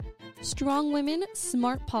Strong women,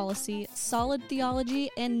 smart policy, solid theology,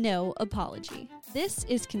 and no apology. This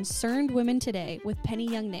is Concerned Women Today with Penny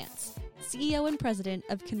Young Nance, CEO and President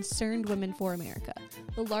of Concerned Women for America,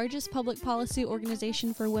 the largest public policy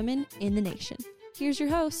organization for women in the nation. Here's your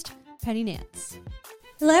host, Penny Nance.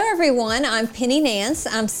 Hello everyone, I'm Penny Nance.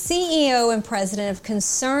 I'm CEO and President of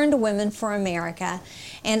Concerned Women for America,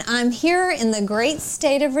 and I'm here in the great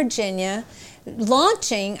state of Virginia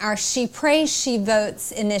launching our She Prays, She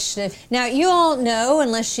Votes initiative. Now, you all know,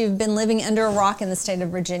 unless you've been living under a rock in the state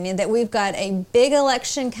of Virginia, that we've got a big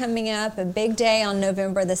election coming up, a big day on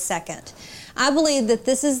November the 2nd. I believe that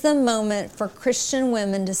this is the moment for Christian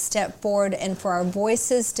women to step forward and for our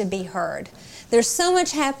voices to be heard. There's so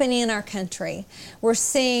much happening in our country. We're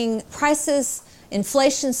seeing prices,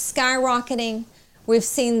 inflation skyrocketing. We've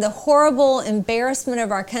seen the horrible embarrassment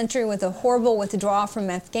of our country with a horrible withdrawal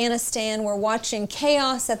from Afghanistan. We're watching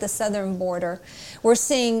chaos at the southern border. We're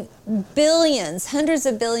seeing billions, hundreds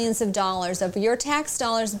of billions of dollars of your tax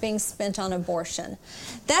dollars being spent on abortion.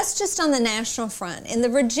 That's just on the national front. In the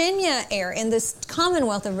Virginia area, in this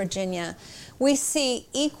Commonwealth of Virginia, we see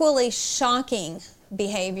equally shocking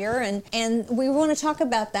behavior, and we want to talk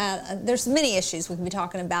about that. There's many issues we can be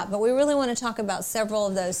talking about, but we really want to talk about several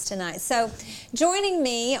of those tonight. So joining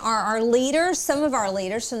me are our leaders, some of our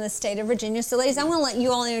leaders from the state of Virginia. So ladies, I want to let you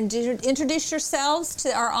all introduce yourselves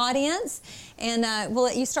to our audience, and we'll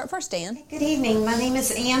let you start first, Dan. Good evening. My name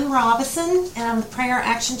is Ann Robison, and I'm the Prayer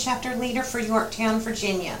Action Chapter Leader for Yorktown,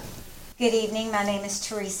 Virginia. Good evening. My name is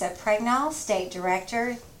Teresa Pregnall, State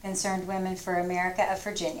Director, Concerned Women for America of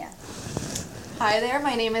Virginia. Hi there,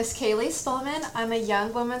 my name is Kaylee Stolman. I'm a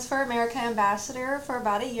Young Women's for America ambassador for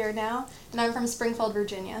about a year now, and I'm from Springfield,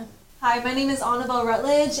 Virginia. Hi, my name is Annabelle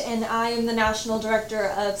Rutledge, and I am the National Director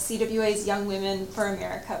of CWA's Young Women for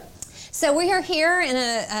America. So we are here in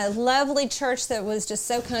a lovely church that was just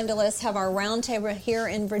so kind to let us have our round table here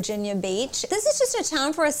in Virginia Beach. This is just a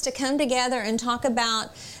time for us to come together and talk about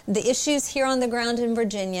the issues here on the ground in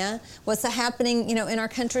Virginia, what's happening, in our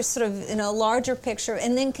country sort of in a larger picture,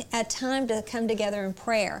 and then a time to come together in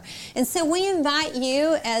prayer. And so we invite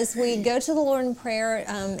you as we go to the Lord in prayer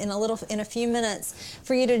in a few minutes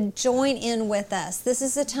for you to join in with us. This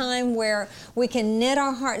is a time where we can knit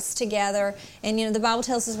our hearts together, and the Bible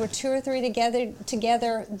tells us we're two or three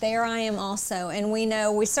together, there I am also. And we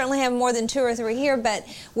know we certainly have more than two or three here, but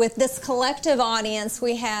with this collective audience,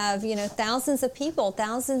 we have, thousands of people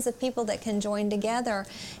that can join together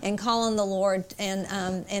and call on the Lord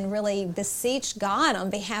and really beseech God on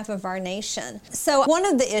behalf of our nation. So one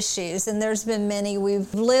of the issues, and there's been many,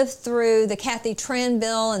 we've lived through the Kathy Tran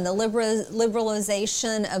bill and the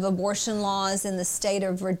liberalization of abortion laws in the state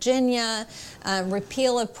of Virginia,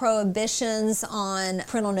 repeal of prohibitions on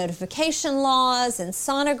parental notification laws and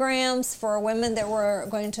sonograms for women that were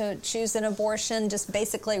going to choose an abortion, just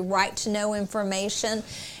basically right to know information,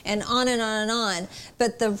 and on and on and on.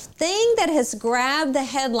 But the thing that has grabbed the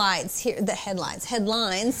headlines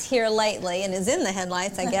here lately, and is in the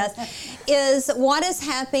headlights, I guess, is what is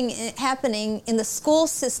happening in the school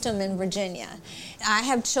system in Virginia. I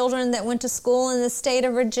have children that went to school in the state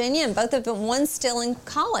of Virginia, and both of them, one's still in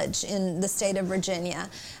college in the state of Virginia.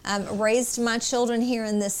 Raised my children here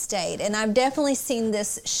in this state, and I've definitely seen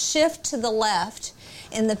this shift to the left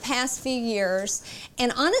in the past few years.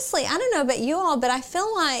 And honestly, I don't know about you all, but I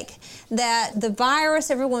feel like that the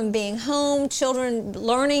virus, everyone being home, children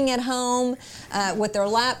learning at home, with their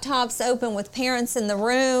laptops open, with parents in the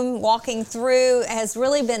room walking through, has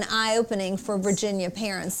really been eye-opening for Virginia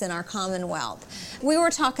parents in our Commonwealth. We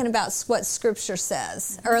were talking about what Scripture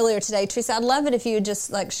says earlier today. Teresa, I'd love it if you would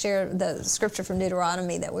just share the Scripture from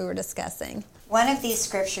Deuteronomy that we were discussing. One of these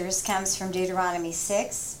scriptures comes from Deuteronomy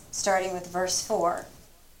 6, starting with verse 4.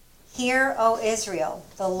 Hear, O Israel,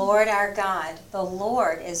 the Lord our God, the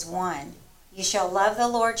Lord is one. You shall love the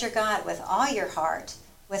Lord your God with all your heart,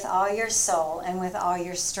 with all your soul, and with all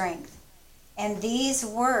your strength. And these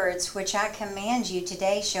words which I command you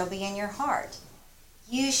today shall be in your heart.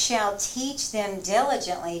 You shall teach them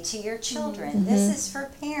diligently to your children. Mm-hmm. This is for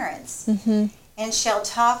parents. Mm-hmm. And shall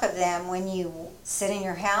talk of them when you sit in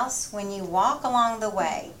your house, when you walk along the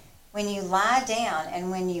way, when you lie down, and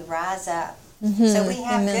when you rise up. Mm-hmm. So we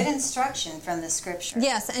have Amen. Good instruction from the Scripture.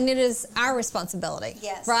 Yes, and it is our responsibility.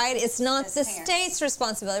 Yes. Right? It's not the state's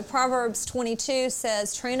responsibility. Proverbs 22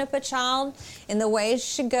 says, train up a child in the way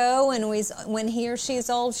she should go, and when he or she is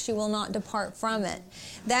old, she will not depart from it.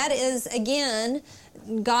 That is, again,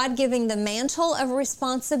 God giving the mantle of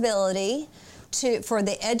responsibility for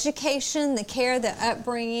the education, the care, the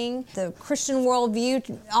upbringing, the Christian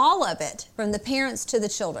worldview, all of it, from the parents to the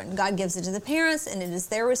children. God gives it to the parents, and it is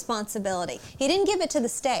their responsibility. He didn't give it to the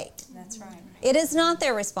state. No. That's right. It is not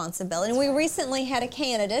their responsibility. And we recently had a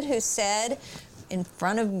candidate who said, in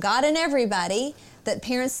front of God and everybody, that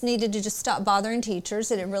parents needed to just stop bothering teachers,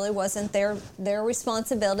 that it really wasn't their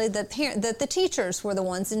responsibility, that the teachers were the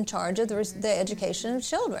ones in charge of the education of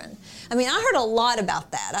children. I mean, I heard a lot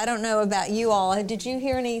about that. I don't know about you all. Did you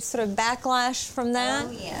hear any sort of backlash from that?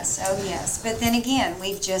 Oh, yes. But then again,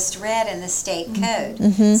 we've just read in the state code.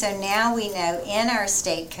 So now we know in our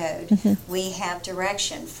state code we have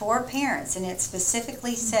direction for parents, and it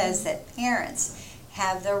specifically says that parents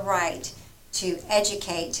have the right to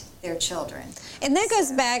educate their children. And that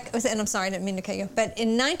goes back, and I'm sorry, I didn't mean to cut you, but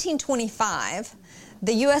in 1925,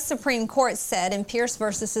 the U.S. Supreme Court said in Pierce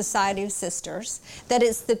versus Society of Sisters that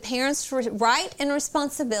it's the parents' right and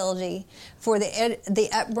responsibility for the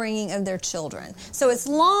upbringing of their children. So it's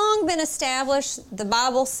long been established. The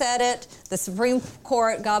Bible said it. The Supreme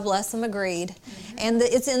Court, God bless them, agreed. And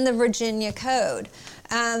it's in the Virginia Code.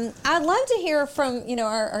 I'd love to hear from,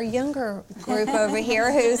 our younger group over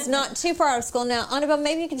here who's not too far out of school. Now, Annabelle,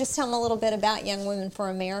 maybe you can just tell them a little bit about Young Women for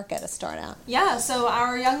America to start out. Yeah, so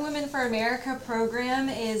our Young Women for America program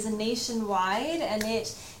is nationwide, and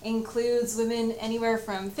it includes women anywhere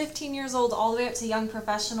from 15 years old all the way up to young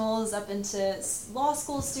professionals, up into law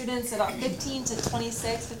school students, about 15 to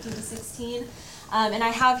 16. And I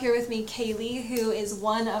have here with me Kaylee, who is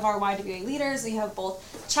one of our YWA leaders. We have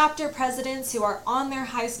both chapter presidents who are on their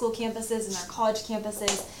high school campuses and their college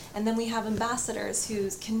campuses, and then we have ambassadors who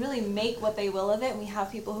can really make what they will of it. And we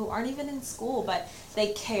have people who aren't even in school, but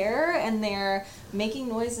they care and they're making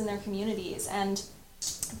noise in their communities. And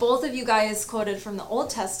both of you guys quoted from the Old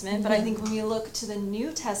Testament, but I think when we look to the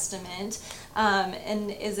New Testament, and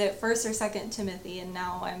is it 1st or 2nd Timothy, and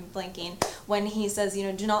now I'm blanking, when he says,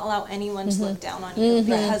 do not allow anyone to look down on you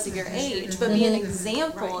because of your age, but be an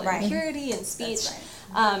example in purity and speech.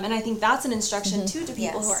 And I think that's an instruction too to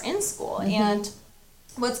people who are in school. And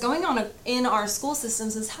what's going on in our school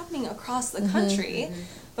systems is happening across the country.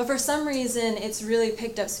 But for some reason, it's really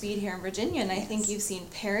picked up speed here in Virginia, and I think you've seen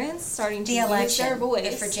parents starting to use their voice.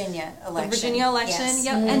 The Virginia election. The Virginia election,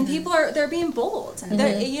 yep. And people they're being bold.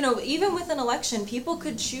 Even with an election, people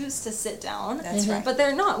could choose to sit down. That's right. But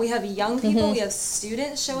they're not. We have young people, we have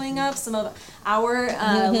students showing up. Some of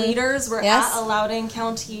our leaders were at a Loudoun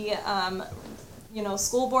County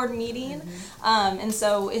school board meeting. And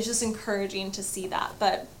so it's just encouraging to see that.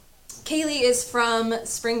 But Kaylee is from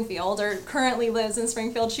Springfield, or currently lives in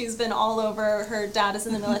Springfield. She's been all over. Her dad is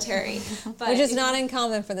in the military. But which is not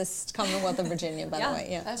uncommon for this Commonwealth of Virginia, by the way.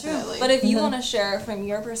 Yeah, that's true. But if you want to share from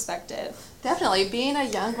your perspective. Definitely. Being a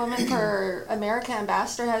Young Women for America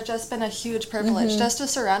ambassador has just been a huge privilege, just to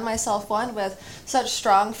surround myself, with such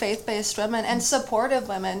strong faith-based women and supportive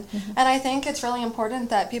women. And I think it's really important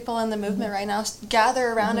that people in the movement right now gather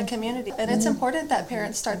around a community. And it's important that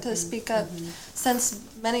parents start to speak up, since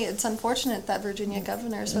it's unfortunate that Virginia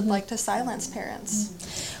governors would like to silence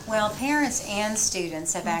parents. Well, parents and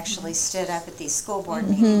students have actually stood up at these school board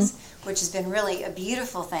meetings, which has been really a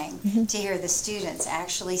beautiful thing to hear the students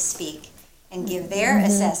actually speak and give their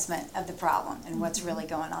assessment of the problem and what's really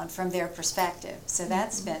going on from their perspective. So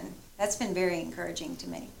that's been very encouraging to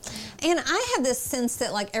me. And I have this sense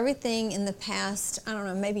that, like everything in the past, I don't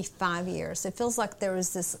know, maybe 5 years, it feels like there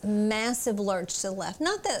was this massive lurch to the left.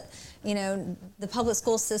 Not that, the public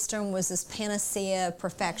school system was this panacea of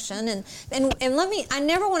perfection. And I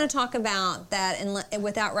never want to talk about that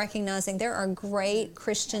without recognizing there are great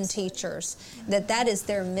Christian teachers, that is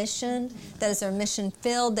their mission, that is their mission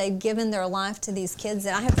field. They've given their life to these kids.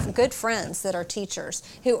 And I have good friends that are teachers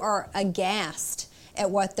who are aghast at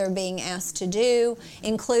what they're being asked to do,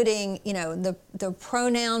 including, the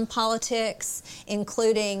pronoun politics,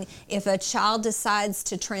 including if a child decides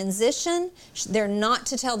to transition, they're not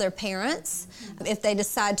to tell their parents. If they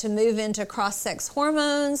decide to move into cross-sex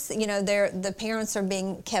hormones, the parents are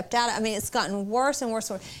being kept out. I mean, it's gotten worse and worse.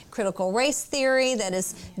 Critical race theory that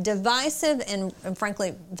is divisive and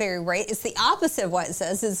frankly, very it's the opposite of what it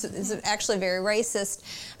says. Is actually very racist.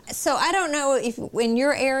 So I don't know if in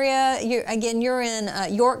your area, you're in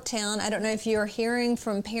Yorktown. I don't know if you're hearing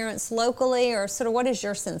from parents locally, or sort of what is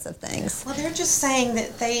your sense of things? Well, they're just saying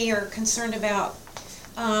that they are concerned about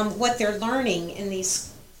what they're learning in these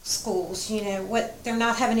schools. What they're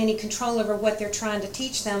not having any control over what they're trying to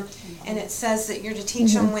teach them, and it says that you're to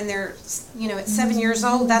teach them when they're, at 7 years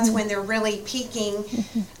old. That's when they're really peaking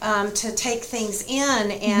to take things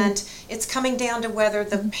in, and it's coming down to whether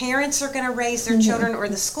the parents are going to raise their children or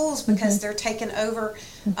the schools, because they're taking over,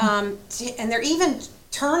 and they're even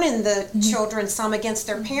turning the children some against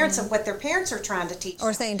their parents of what their parents are trying to teach Or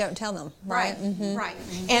them. saying, don't tell them, right? Right.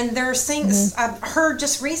 And there's things I've heard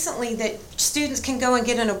just recently that students can go and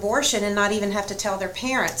get an abortion and not even have to tell their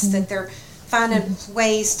parents, that they're finding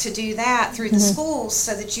ways to do that through the schools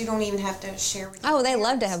so that you don't even have to share with your Oh, they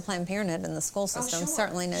love to parents. have Planned Parenthood in the school system, sure,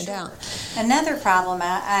 certainly, no sure. doubt. Another problem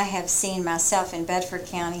I have seen myself in Bedford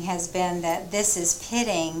County has been that this is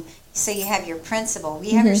pitting. So you have your principal,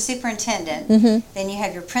 you have your superintendent, then you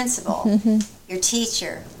have your principal, your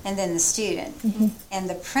teacher, and then the student. And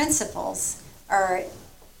the principals are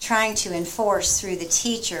trying to enforce through the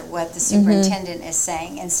teacher what the superintendent is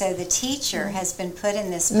saying. And so the teacher has been put in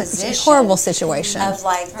this position. Horrible situation. Of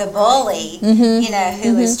like the bully, you know,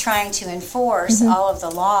 who is trying to enforce all of the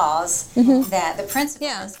laws that the principal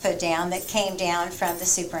has put down that came down from the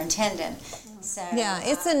superintendent. So, Yeah,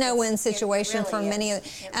 it's a no-win situation for many. You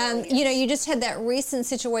know, you just had that recent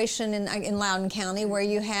situation in Loudoun County where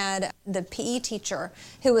you had the PE teacher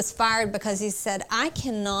who was fired because he said, I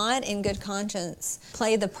cannot in good conscience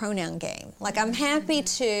play the pronoun game. Like, I'm happy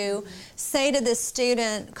to say to this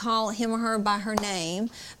student, call him or her by her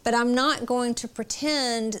name, but I'm not going to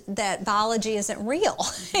pretend that biology isn't real.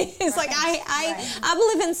 It's like, I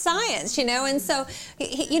believe in science, you know, and so,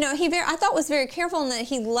 I thought was very careful in that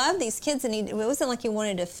he loved these kids, and it wasn't like he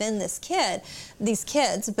wanted to offend these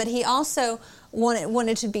kids, but he also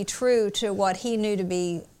wanted to be true to what he knew to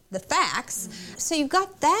be the facts. So you've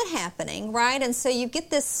got that happening, right? And so you get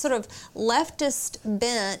this sort of leftist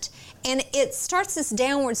bent, and it starts this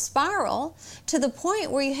downward spiral to the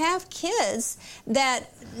point where you have kids that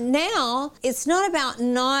now it's not about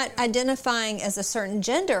not identifying as a certain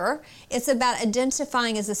gender, it's about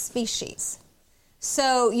identifying as a species.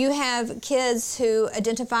 So you have kids who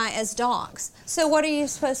identify as dogs. So what are you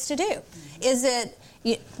supposed to do?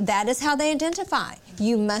 That is how they identify.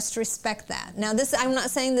 You must respect that. Now, I'm not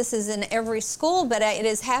saying this is in every school, but it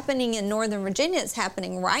is happening in Northern Virginia. It's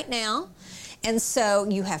happening right now. And so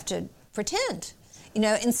you have to pretend. You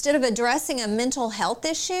know, instead of addressing a mental health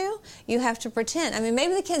issue, you have to pretend. I mean,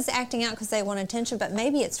 maybe the kid's acting out because they want attention, but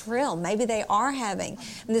maybe it's real. Maybe they are having,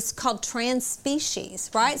 and this is called trans species,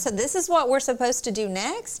 right? So this is what we're supposed to do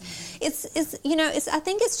next. I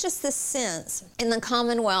think it's just this sense in the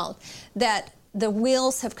Commonwealth that the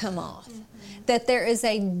wheels have come off, that there is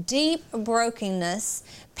a deep brokenness.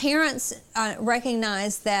 Parents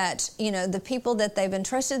recognize that, the people that they've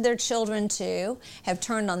entrusted their children to have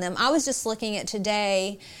turned on them. I was just looking at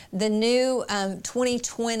today the new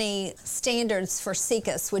 2020 standards for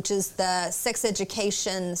SECUS, which is the Sex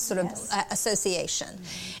Education sort of association.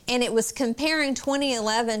 And it was comparing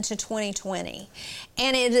 2011 to 2020.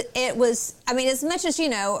 And it was, as much as,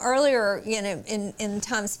 earlier, in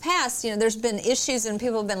times past, there's been issues and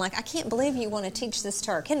people have been like, I can't believe you want to teach this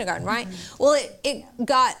to our kindergarten, right? Well, it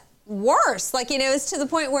got worse. It's to the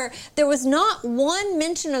point where there was not one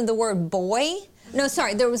mention of the word boy. No,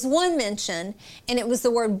 sorry, there was one mention, and it was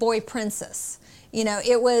the word boy princess.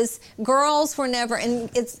 It was girls were never, and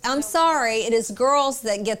I'm sorry, it is girls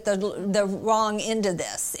that get the wrong end of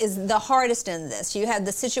this, is the hardest end of this. You had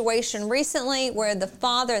the situation recently where the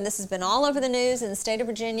father, and this has been all over the news in the state of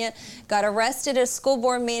Virginia, got arrested at a school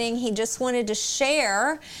board meeting. He just wanted to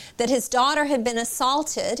share that his daughter had been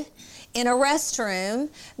assaulted in a restroom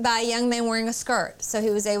by a young man wearing a skirt. So he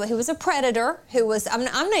was a predator I'm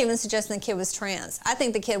not even suggesting the kid was trans. I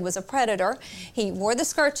think the kid was a predator. He wore the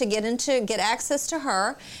skirt to get access to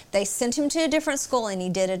her. They sent him to a different school and he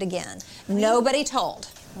did it again. Nobody told.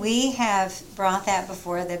 We have brought that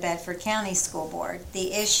before the Bedford County School Board,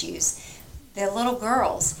 the issues. The little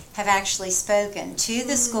girls have actually spoken to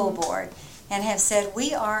the school board and have said,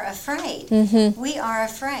 we are afraid. We are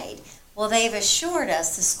afraid. Well, they've assured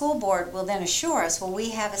us, the school board will then assure us, we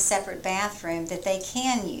have a separate bathroom that they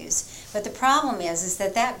can use. But the problem is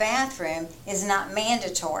that bathroom is not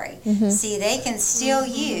mandatory. See, they can still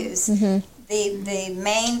use the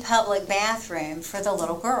main public bathroom for the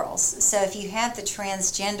little girls. So if you have the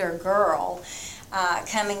transgender girl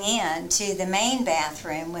coming in to the main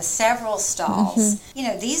bathroom with several stalls,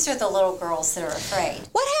 these are the little girls that are afraid.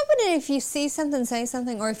 What happened if you see something, say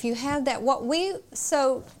something, or if you have that,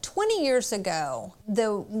 20 years ago,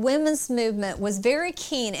 the women's movement was very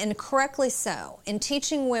keen, and correctly so, in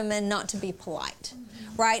teaching women not to be polite.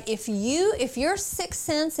 Right? If your sixth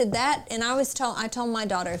sense is that, and I told my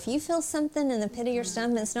daughter, if you feel something in the pit of your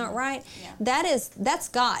stomach that's not right, that's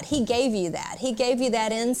God. He gave you that. He gave you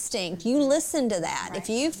that instinct. You listen to that. Right. If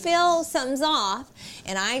you feel something's off,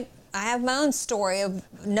 and I have my own story of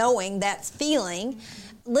knowing that feeling,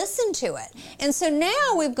 listen to it. And so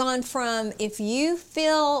now we've gone from, if you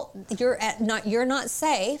feel you're not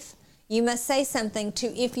safe, you must say something, to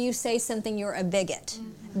if you say something, you're a bigot.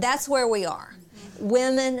 That's where we are.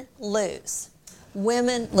 Women lose.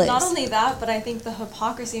 Women lose. Not only that, but I think the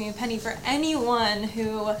hypocrisy, I mean, Penny, for any of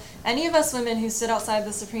us women who stood outside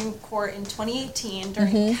the Supreme Court in 2018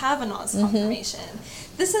 during Kavanaugh's confirmation,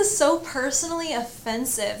 this is so personally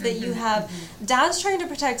offensive that you have dads trying to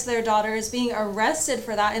protect their daughters being arrested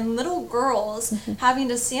for that, and little girls having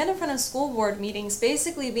to stand in front of school board meetings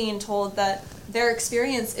basically being told that their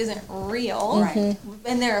experience isn't real,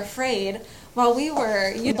 and they're afraid. While we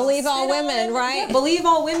were, believe all women, right? Believe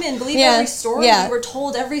all women, believe every story. We were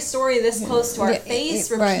told every story this close to our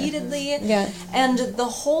face repeatedly. And the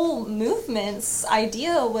whole movement's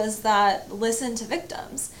idea was that listen to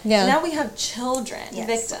victims. Now we have children,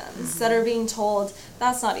 victims, that are being told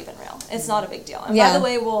that's not even real. It's not a big deal. And by the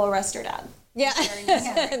way, we'll arrest your dad.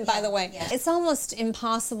 By the way, it's almost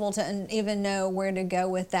impossible to even know where to go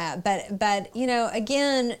with that. But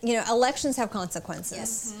again, elections have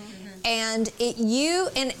consequences. And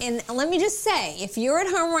and let me just say, if you're at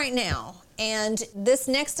home right now and this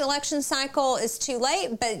next election cycle is too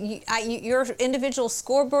late, but your individual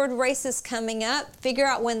scoreboard race is coming up, figure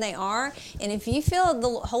out when they are. And if you feel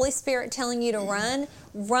the Holy Spirit telling you to run.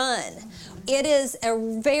 It is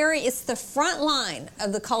it's the front line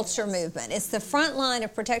of the culture movement. It's the front line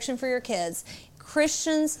of protection for your kids.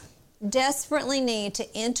 Christians desperately need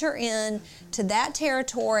to enter in to that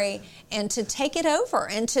territory and to take it over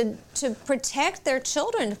and to protect their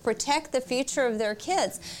children, to protect the future of their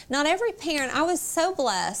kids. Not every parent, I was so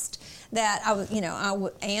blessed that I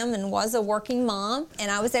am and was a working mom,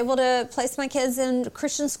 and I was able to place my kids in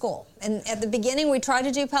Christian school. And at the beginning, we tried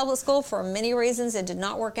to do public school for many reasons. It did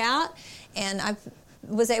not work out, and I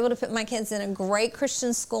was able to put my kids in a great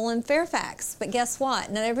Christian school in Fairfax. But guess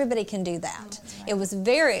what? Not everybody can do that. It was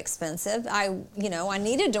very expensive. I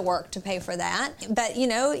needed to work to pay for that. But,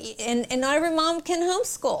 and not every mom can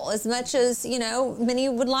homeschool as much as, many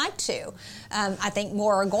would like to. I think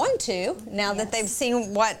more are going to now that they've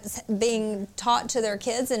seen what's being taught to their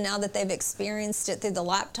kids, and now that they've experienced it through the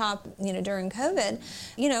laptop, during COVID.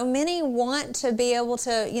 Many want to be able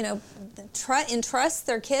to, entrust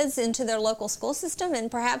their kids into their local school system, and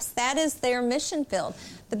perhaps that is their mission field.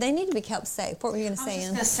 But they need to be kept safe. What were you going to say,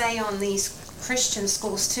 Ann? I was just going to say on these Christian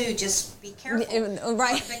schools too, just be careful.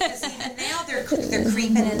 Right. Because even now they're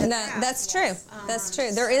creeping into that. That's true. That's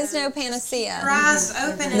true. There is no panacea. Keep your eyes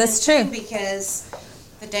open. That's true. Because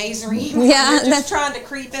the days are evil. They're just trying to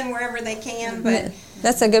creep in wherever they can. But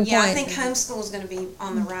that's a good point. Yeah, I think homeschool is going to be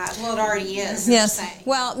on the rise. Well, it already is. Yes.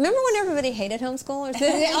 Well, remember when everybody hated homeschoolers?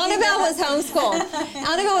 Audubon was homeschooled.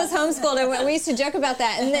 Audubon was homeschooled, and we used to joke about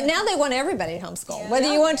that. And now they want everybody to homeschool.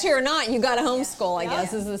 Whether you want to or not, you got to homeschool, I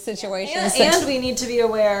guess, is the situation. And we need to be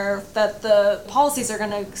aware that the policies are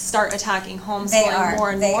going to start attacking homeschooling more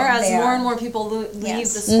and more as more and more people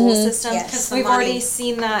leave the school system. Because we've already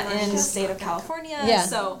seen that in the state of California. Yeah.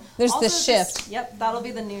 So there's the shift. That'll be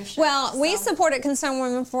the new shift. Well, we supported Concerned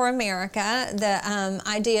Women for America, the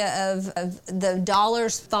idea of the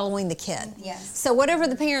dollars following the kid. Yes. So whatever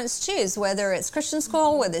the parents choose, whether it's Christian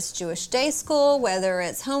school, whether it's Jewish day school, whether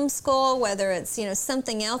it's homeschool, whether it's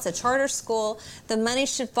something else, a charter school, the money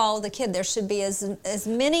should follow the kid. There should be as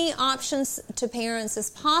many options to parents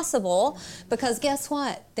as possible, because guess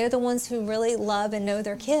what? They're the ones who really love and know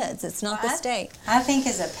their kids. It's not the state. I think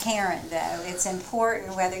as a parent, though, it's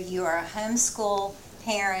important whether you are a homeschool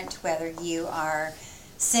parent, whether you are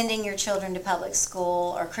sending your children to public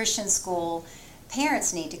school or Christian school,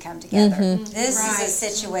 parents need to come together. This is a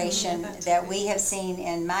situation that we have seen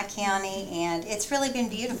in my county, and it's really been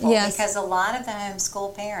beautiful because a lot of the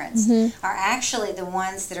homeschool parents are actually the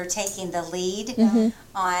ones that are taking the lead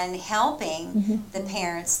on helping the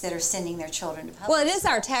parents that are sending their children to public school. Well, it is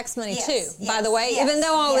our tax money too, by the way. Even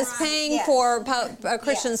though I was paying for a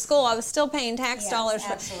Christian school, I was still paying tax dollars.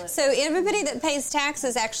 So everybody that pays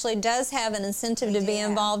taxes actually does have an incentive to be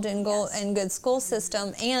involved in good school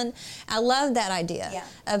system, and I love that idea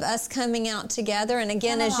of us coming out together. And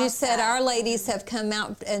again, as you said, our ladies have come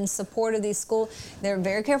out in support of these schools. They're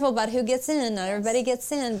very careful about who gets in. Not everybody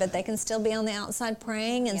gets in, but they can still be on the outside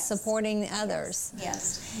praying and supporting others. Yes.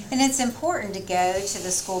 And it's important to go to the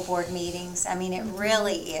school board meetings. I mean, it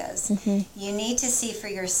really is. You need to see for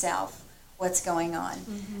yourself what's going on.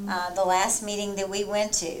 The last meeting that we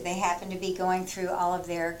went to, they happened to be going through all of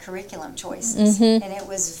their curriculum choices. And it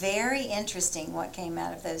was very interesting what came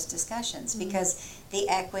out of those discussions, because the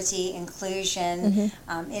equity, inclusion,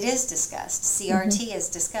 it is discussed. CRT is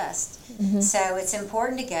discussed. So it's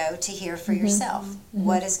important to go to hear for yourself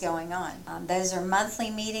what is going on. Those are monthly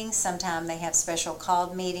meetings. Sometimes they have special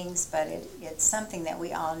called meetings, but it's something that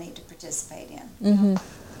we all need to participate in.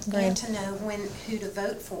 and to know who to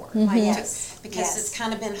vote for. Yes. Because Yes. it's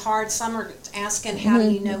kind of been hard. Some are asking, how do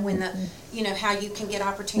you know when how you can get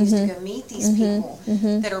opportunities to go meet these people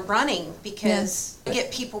that are running, because you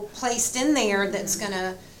get people placed in there that's going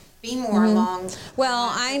to be more along.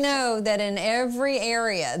 Well, I know that in every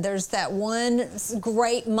area there's that one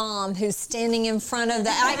great mom who's standing in front of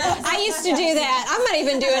the. I used to do that. I might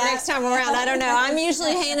even do it next time around. I don't know. I'm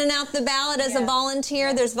usually handing out the ballot as a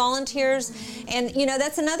volunteer. There's volunteers, and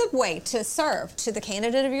that's another way to serve to the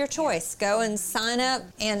candidate of your choice. Go and sign up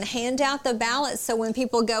and hand out the ballot, so when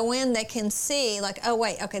people go in, they can see, like, oh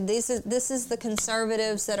wait, okay, this is the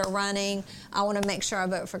conservatives that are running. I want to make sure I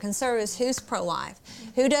vote for conservatives. Who's pro-life?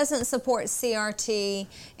 Who doesn't support CRT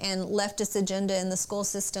and leftist agenda in the school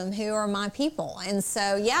system? Who are my people? And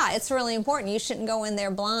so, it's really important. You shouldn't go in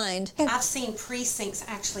there blind. I've seen precincts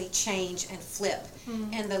actually change and flip,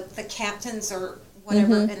 and the captains or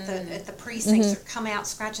whatever at the precincts come out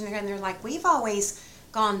scratching their head, and they're like, we've always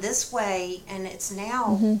gone this way, and it's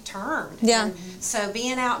now turned. Yeah. And so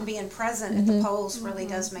being out and being present at the polls really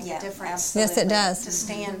does make a difference. Yes, it does. To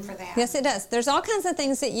stand for that. Yes, it does. There's all kinds of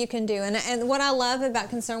things that you can do. And what I love about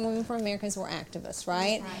Concerned Women for America is we're activists,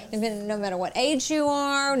 right? And no matter what age you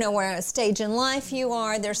are, no matter what stage in life you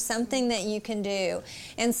are, there's something that you can do.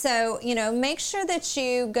 And so, make sure that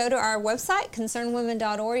you go to our website,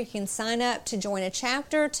 concernedwomen.org. You can sign up to join a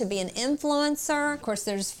chapter, to be an influencer. Of course,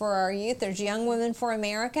 there's for our youth, there's Young Women for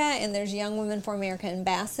America, and there's Young Women for America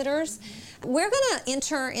ambassadors. We're going to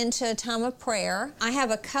enter into a time of prayer. I have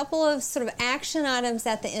a couple of sort of action items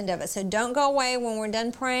at the end of it, so don't go away when we're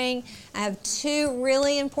done praying. I have two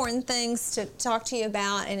really important things to talk to you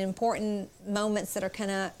about, and important moments that are kind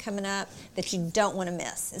of coming up that you don't want to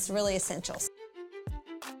miss. It's really essential.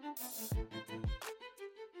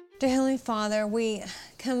 Dear Heavenly Father, we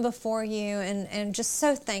come before you and just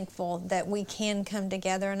so thankful that we can come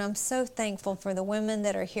together. And I'm so thankful for the women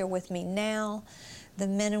that are here with me now, the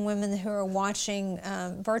men and women who are watching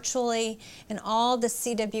virtually, and all the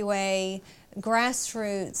CWA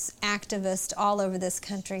grassroots activists all over this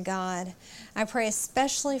country, God. I pray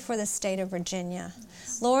especially for the state of Virginia.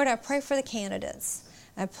 Lord, I pray for the candidates.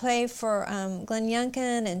 I pray for Glenn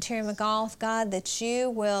Youngkin and Terry McAuliffe, God, that your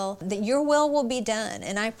will be done.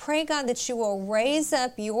 And I pray, God, that you will raise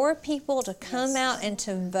up your people to come out and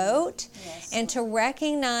to vote and to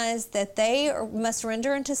recognize that they must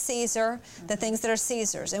render unto Caesar the things that are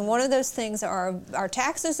Caesar's. And one of those things are our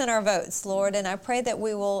taxes and our votes, Lord. And I pray that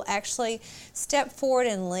we will actually step forward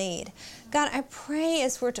and lead. God, I pray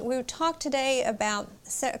as we talked today about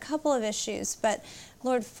a couple of issues, but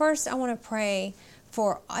Lord, first I want to pray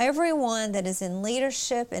for everyone that is in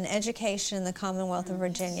leadership and education in the Commonwealth of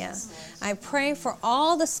Virginia. I pray for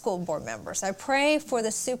all the school board members. I pray for the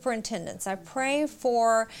superintendents. I pray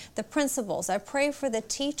for the principals. I pray for the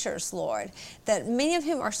teachers, Lord, that many of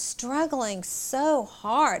whom are struggling so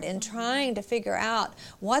hard in trying to figure out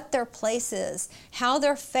what their place is, how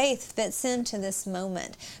their faith fits into this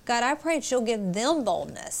moment. God, I pray that you'll give them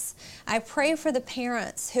boldness. I pray for the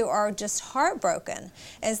parents who are just heartbroken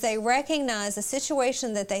as they recognize a situation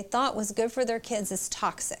that they thought was good for their kids is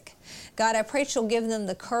toxic. God, I pray that you'll give them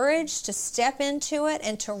the courage to step into it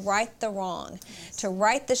and to right the wrong, to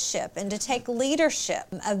right the ship, and to take leadership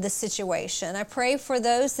of the situation. I pray for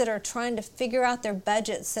those that are trying to figure out their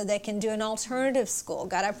budgets so they can do an alternative school.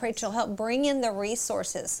 God, I pray that you'll help bring in the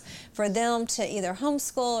resources for them to either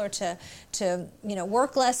homeschool or to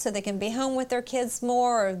work less so they can be home with their kids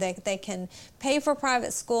more, or they can pay for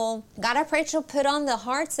private school. God, I pray that you'll put on the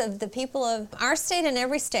hearts of the people of our state and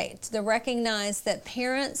every state to recognize that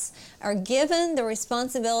parents are given the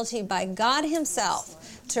responsibility by God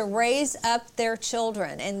Himself to raise up their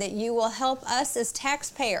children, and that you will help us as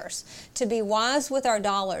taxpayers to be wise with our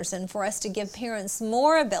dollars, and for us to give parents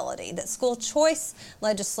more ability, that school choice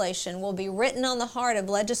legislation will be written on the heart of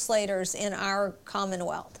legislators in our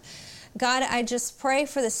Commonwealth. God, I just pray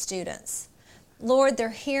for the students. Lord, they're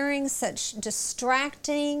hearing such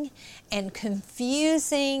distracting and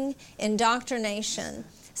confusing indoctrination.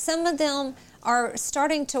 Some of them are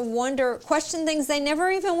starting to question things they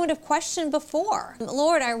never even would have questioned before.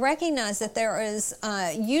 Lord, I recognize that there is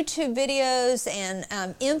YouTube videos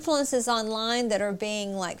and influences online that are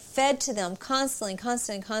being fed to them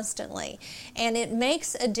constantly. And it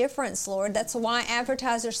makes a difference, Lord. That's why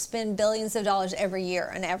advertisers spend billions of dollars every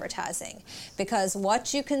year on advertising, because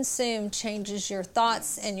what you consume changes your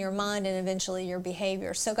thoughts and your mind and eventually your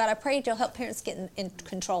behavior. So God, I pray you'll help parents get in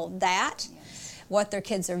control of that. What their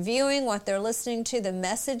kids are viewing, what they're listening to, the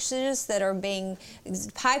messages that are being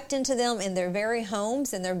piped into them in their very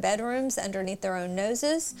homes, in their bedrooms, underneath their own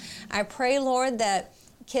noses. I pray, Lord, that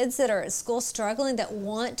kids that are at school struggling that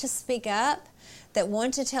want to speak up, that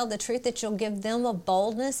want to tell the truth, that you'll give them a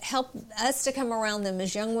boldness. Help us to come around them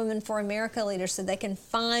as Young Women for America leaders so they can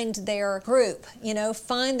find their group,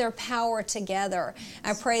 find their power together.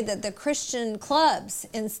 I pray that the Christian clubs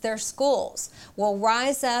in their schools will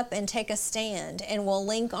rise up and take a stand and will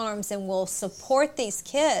link arms and will support these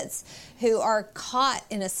kids who are caught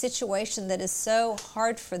in a situation that is so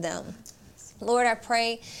hard for them. Lord, I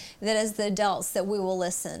pray that as the adults that we will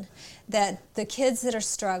listen, that the kids that are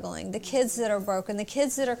struggling, the kids that are broken, the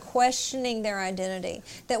kids that are questioning their identity,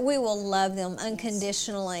 that we will love them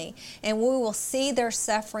unconditionally and we will see their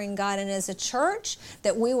suffering, God, and as a church,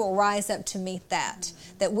 that we will rise up to meet that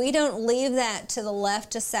we don't leave that to the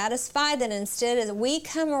left to satisfy, that instead as we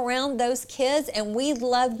come around those kids and we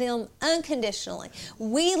love them unconditionally.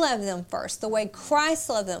 We love them first, the way Christ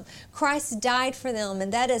loved them. Christ died for them,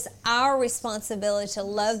 and that is our responsibility to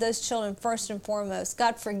love those children first and foremost.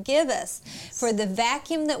 God, forgive us for the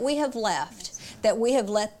vacuum that we have left, that we have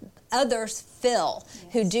let others fill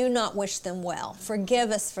who do not wish them well.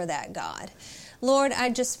 Forgive us for that, God. Lord, I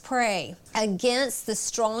just pray against the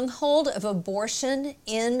stronghold of abortion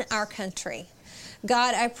in our country.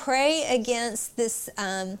 God, I pray against this,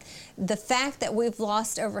 the fact that we've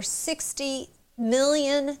lost over 60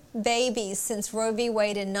 million babies since Roe v.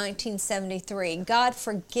 Wade in 1973. God,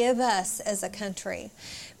 forgive us as a country.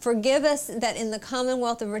 Forgive us that in the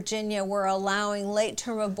Commonwealth of Virginia we're allowing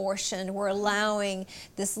late-term abortion. We're allowing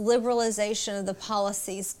this liberalization of the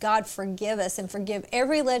policies. God, forgive us and forgive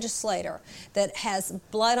every legislator that has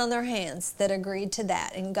blood on their hands that agreed to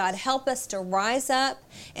that. And God, help us to rise up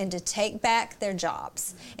and to take back their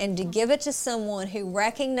jobs and to give it to someone who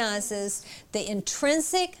recognizes the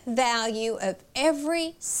intrinsic value of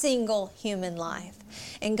every single human life.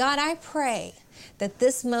 And God, I pray that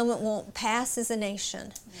this moment won't pass as a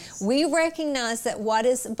nation. Yes. We recognize that what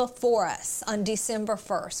is before us on December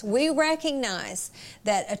 1st, we recognize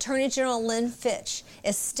that Attorney General Lynn Fitch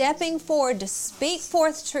is stepping forward to speak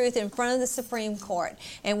forth truth in front of the Supreme Court.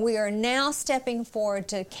 And we are now stepping forward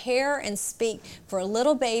to care and speak for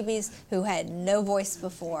little babies who had no voice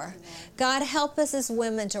before. God, help us as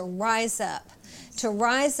women to rise up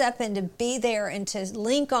and to be there and to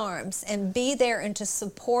link arms and be there and to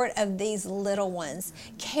support of these little ones.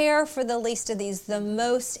 Care for the least of these, the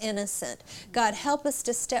most innocent. God, help us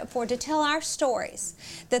to step forward to tell our stories,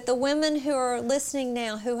 that the women who are listening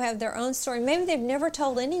now who have their own story, maybe they've never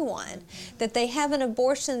told anyone that they have an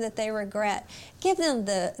abortion that they regret. Give them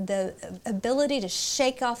the ability to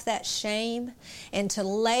shake off that shame and to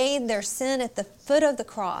lay their sin at the foot of the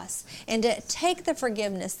cross and to take the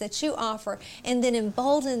forgiveness that you offer and then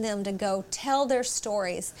embolden them to go tell their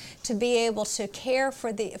stories, to be able to care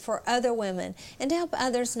for other women and to help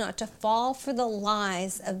others not to fall for the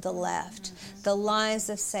lies of the left, the lies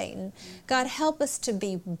of Satan. God, help us to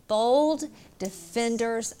be bold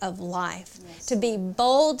defenders of life, to be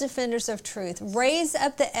bold defenders of truth. Raise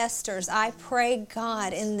up the Esthers, I pray,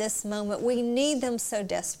 God, in this moment. We need them so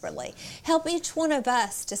desperately. Help each one of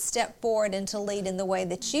us to step forward and to lead in the way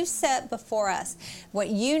that you set before us. What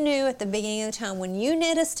you knew at the beginning of the time, when you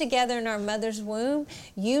knit us together in our mother's womb,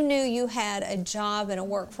 you knew you had a job and a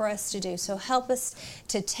work for us to do. So help us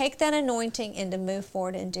to take that anointing and to move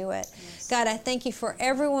forward and do it. God, I thank you for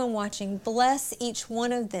everyone watching. Bless each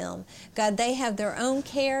one of them. God, they have their own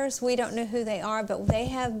cares. We don't know who they are, but they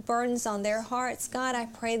have burdens on their hearts. God, I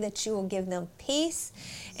pray that you will give them peace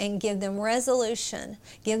and give them resolution.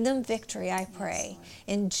 Give them victory, I pray.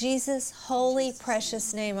 In Jesus' holy,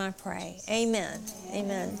 precious name I pray. Amen.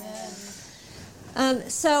 Amen.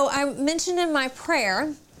 So I mentioned in my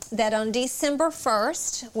prayer that on December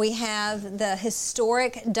 1st, we have the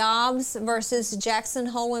historic Dobbs versus Jackson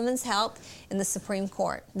Hole Women's Health in the Supreme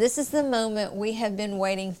Court. This is the moment we have been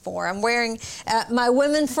waiting for. I'm wearing my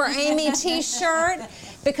Women for Amy t-shirt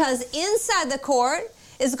because inside the court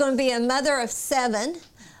is going to be a mother of 7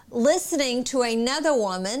 listening to another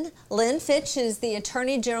woman, Lynn Fitch, who's the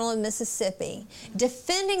Attorney General of Mississippi,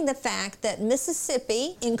 defending the fact that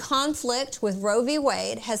Mississippi, in conflict with Roe v.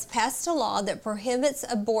 Wade, has passed a law that prohibits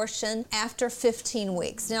abortion after 15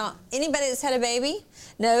 weeks. Now, anybody that's had a baby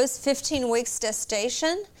knows 15 weeks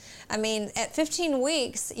gestation. I mean, at 15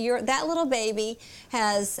 weeks, that little baby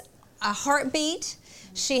has a heartbeat.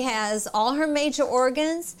 She has all her major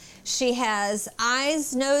organs. She has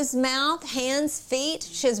eyes, nose, mouth, hands, feet.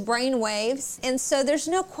 She has brain waves. And so there's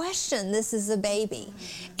no question this is a baby.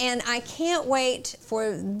 And I can't wait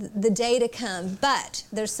for the day to come, but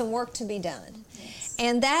there's some work to be done.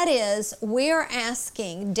 And that is, we're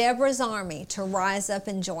asking Deborah's Army to rise up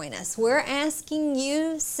and join us. We're asking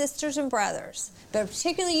you, sisters and brothers, but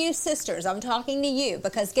particularly you sisters, I'm talking to you,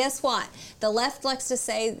 because guess what? The left likes to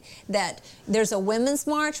say that there's a women's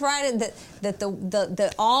march, right?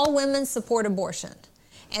 That all women support abortion.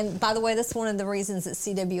 And by the way, that's one of the reasons that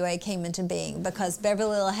CWA came into being, because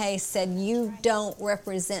Beverly LaHaye said, you don't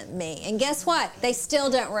represent me. And guess what? They still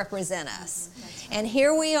don't represent us. And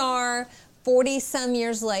here we are, 40-some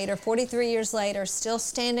years later, 43 years later, still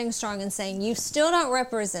standing strong and saying, you still don't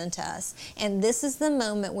represent us. And this is the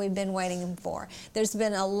moment we've been waiting for. There's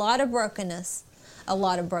been a lot of brokenness, a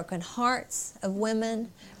lot of broken hearts of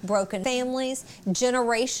women, broken families,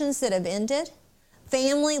 generations that have ended,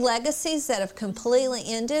 family legacies that have completely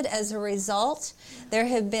ended as a result. There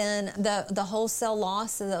have been the wholesale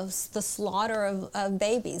loss of the slaughter of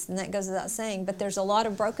babies, and that goes without saying, but there's a lot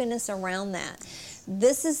of brokenness around that.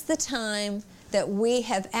 This is the time that we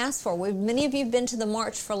have asked for. Many of you have been to the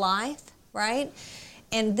March for Life, right?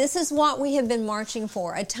 And this is what we have been marching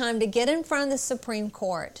for, a time to get in front of the Supreme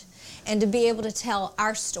Court and to be able to tell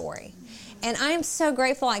our story. And I am so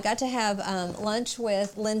grateful. I got to have lunch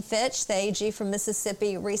with Lynn Fitch, the AG from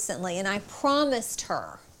Mississippi, recently, and I promised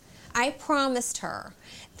her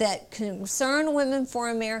that Concerned Women for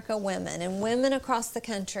America women and women across the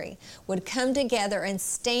country would come together and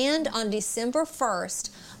stand on December 1st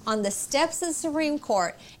on the steps of the Supreme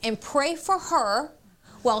Court and pray for her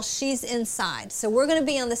while she's inside. So we're going to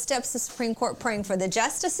be on the steps of the Supreme Court praying for the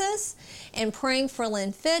justices and praying for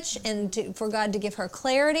Lynn Fitch and for God to give her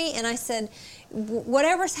clarity. And I said,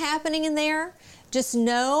 whatever's happening in there, just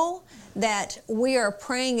know that we are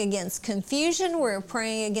praying against confusion. We're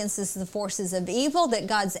praying against the forces of evil, that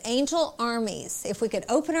God's angel armies, if we could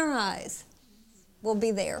open our eyes, will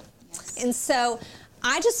be there. Yes. And so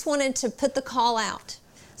I just wanted to put the call out.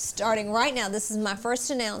 Starting right now, this is my first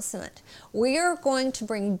announcement. We are going to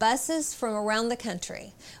bring buses from around the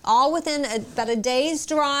country, all within about a day's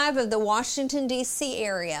drive of the Washington, D.C.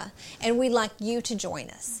 area, and we'd like you to join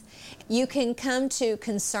us. You can come to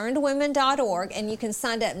concernedwomen.org and you can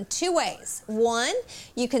sign up in two ways. One,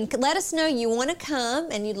 you can let us know you want to come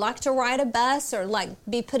and you'd like to ride a bus or like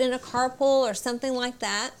be put in a carpool or something like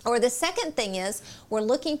that. Or the second thing is we're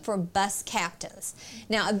looking for bus captains.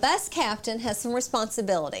 Now, a bus captain has some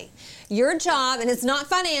responsibility. Your job, and it's not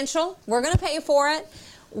financial, we're going to pay for it.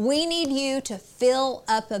 We need you to fill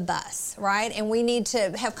up a bus, right? And we need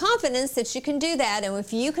to have confidence that you can do that. And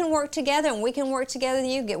if you can work together and we can work together,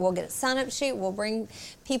 we'll get a sign-up sheet, we'll bring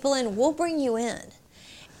people in, we'll bring you in.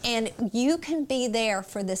 And you can be there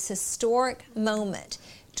for this historic moment.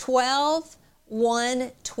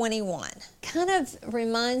 12/1/21 kind of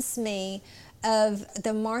reminds me of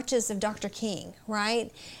the marches of Dr. King,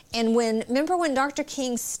 right? And remember when Dr.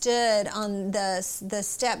 King stood on the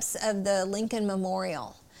steps of the Lincoln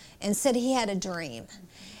Memorial and said he had a dream.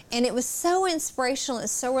 And it was so inspirational,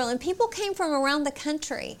 it's so real. And people came from around the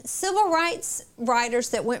country. Civil rights riders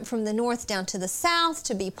that went from the north down to the south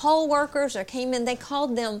to be poll workers or came in, they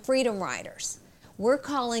called them freedom riders. We're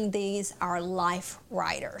calling these our life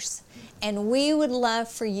riders. And we would love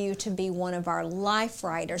for you to be one of our life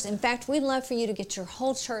riders. In fact, we'd love for you to get your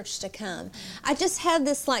whole church to come. I just had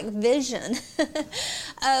this vision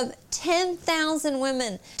of 10,000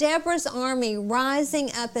 women, Deborah's Army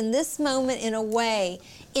rising up in this moment in a way,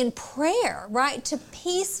 in prayer, right? To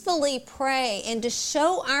peacefully pray and to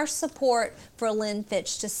show our support for Lynn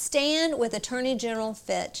Fitch, to stand with Attorney General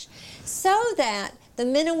Fitch, so that the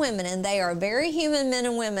men and women, and they are very human men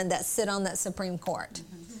and women that sit on that Supreme Court.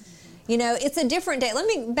 You know, it's a different day. Let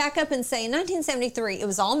me back up and say in 1973, it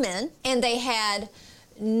was all men, and they had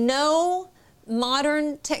no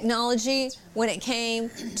modern technology when it came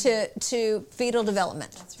to fetal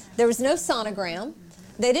development. There was no sonogram.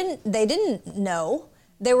 They didn't know.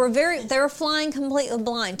 They were flying completely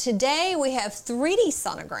blind. Today we have 3D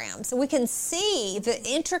sonograms. We can see the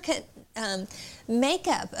intricate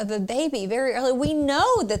makeup of a baby very early. We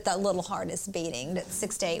know that the little heart is beating at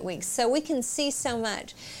 6 to 8 weeks, so we can see so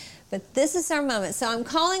much. But this is our moment. So I'm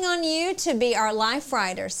calling on you to be our life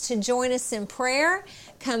riders, to join us in prayer.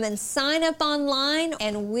 Come and sign up online,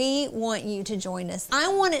 and we want you to join us. I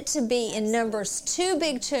want it to be in numbers too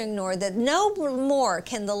big to ignore, that no more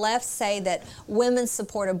can the left say that women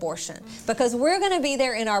support abortion. Because we're going to be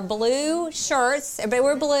there in our blue shirts. Everybody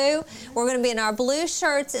wear blue. We're going to be in our blue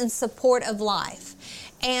shirts in support of life.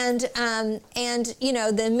 And you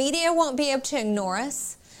know, the media won't be able to ignore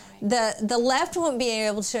us. The left won't be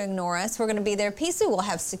able to ignore us. We're going to be there peacefully. We'll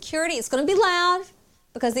have security. It's going to be loud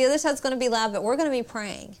because the other side's going to be loud, but we're going to be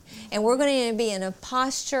praying. And we're going to be in a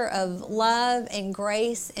posture of love and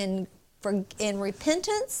grace and in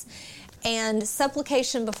repentance and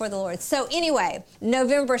supplication before the Lord. So anyway,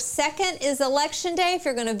 November 2nd is Election Day. If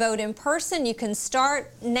you're going to vote in person, you can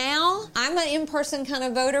start now. I'm an in-person kind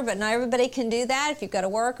of voter, but not everybody can do that if you've got to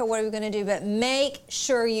work or what are we going to do. But make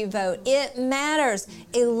sure you vote. It matters.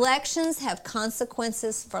 Elections have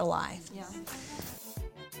consequences for life. Yeah.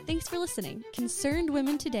 Thanks for listening. Concerned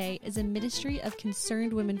Women Today is a ministry of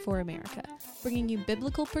Concerned Women for America, bringing you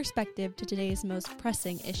biblical perspective to today's most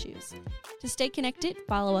pressing issues. To stay connected,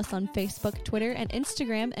 follow us on Facebook, Twitter, and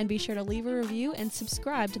Instagram, and be sure to leave a review and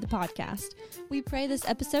subscribe to the podcast. We pray this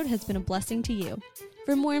episode has been a blessing to you.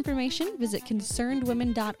 For more information, visit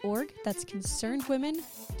concernedwomen.org. That's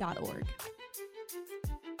concernedwomen.org.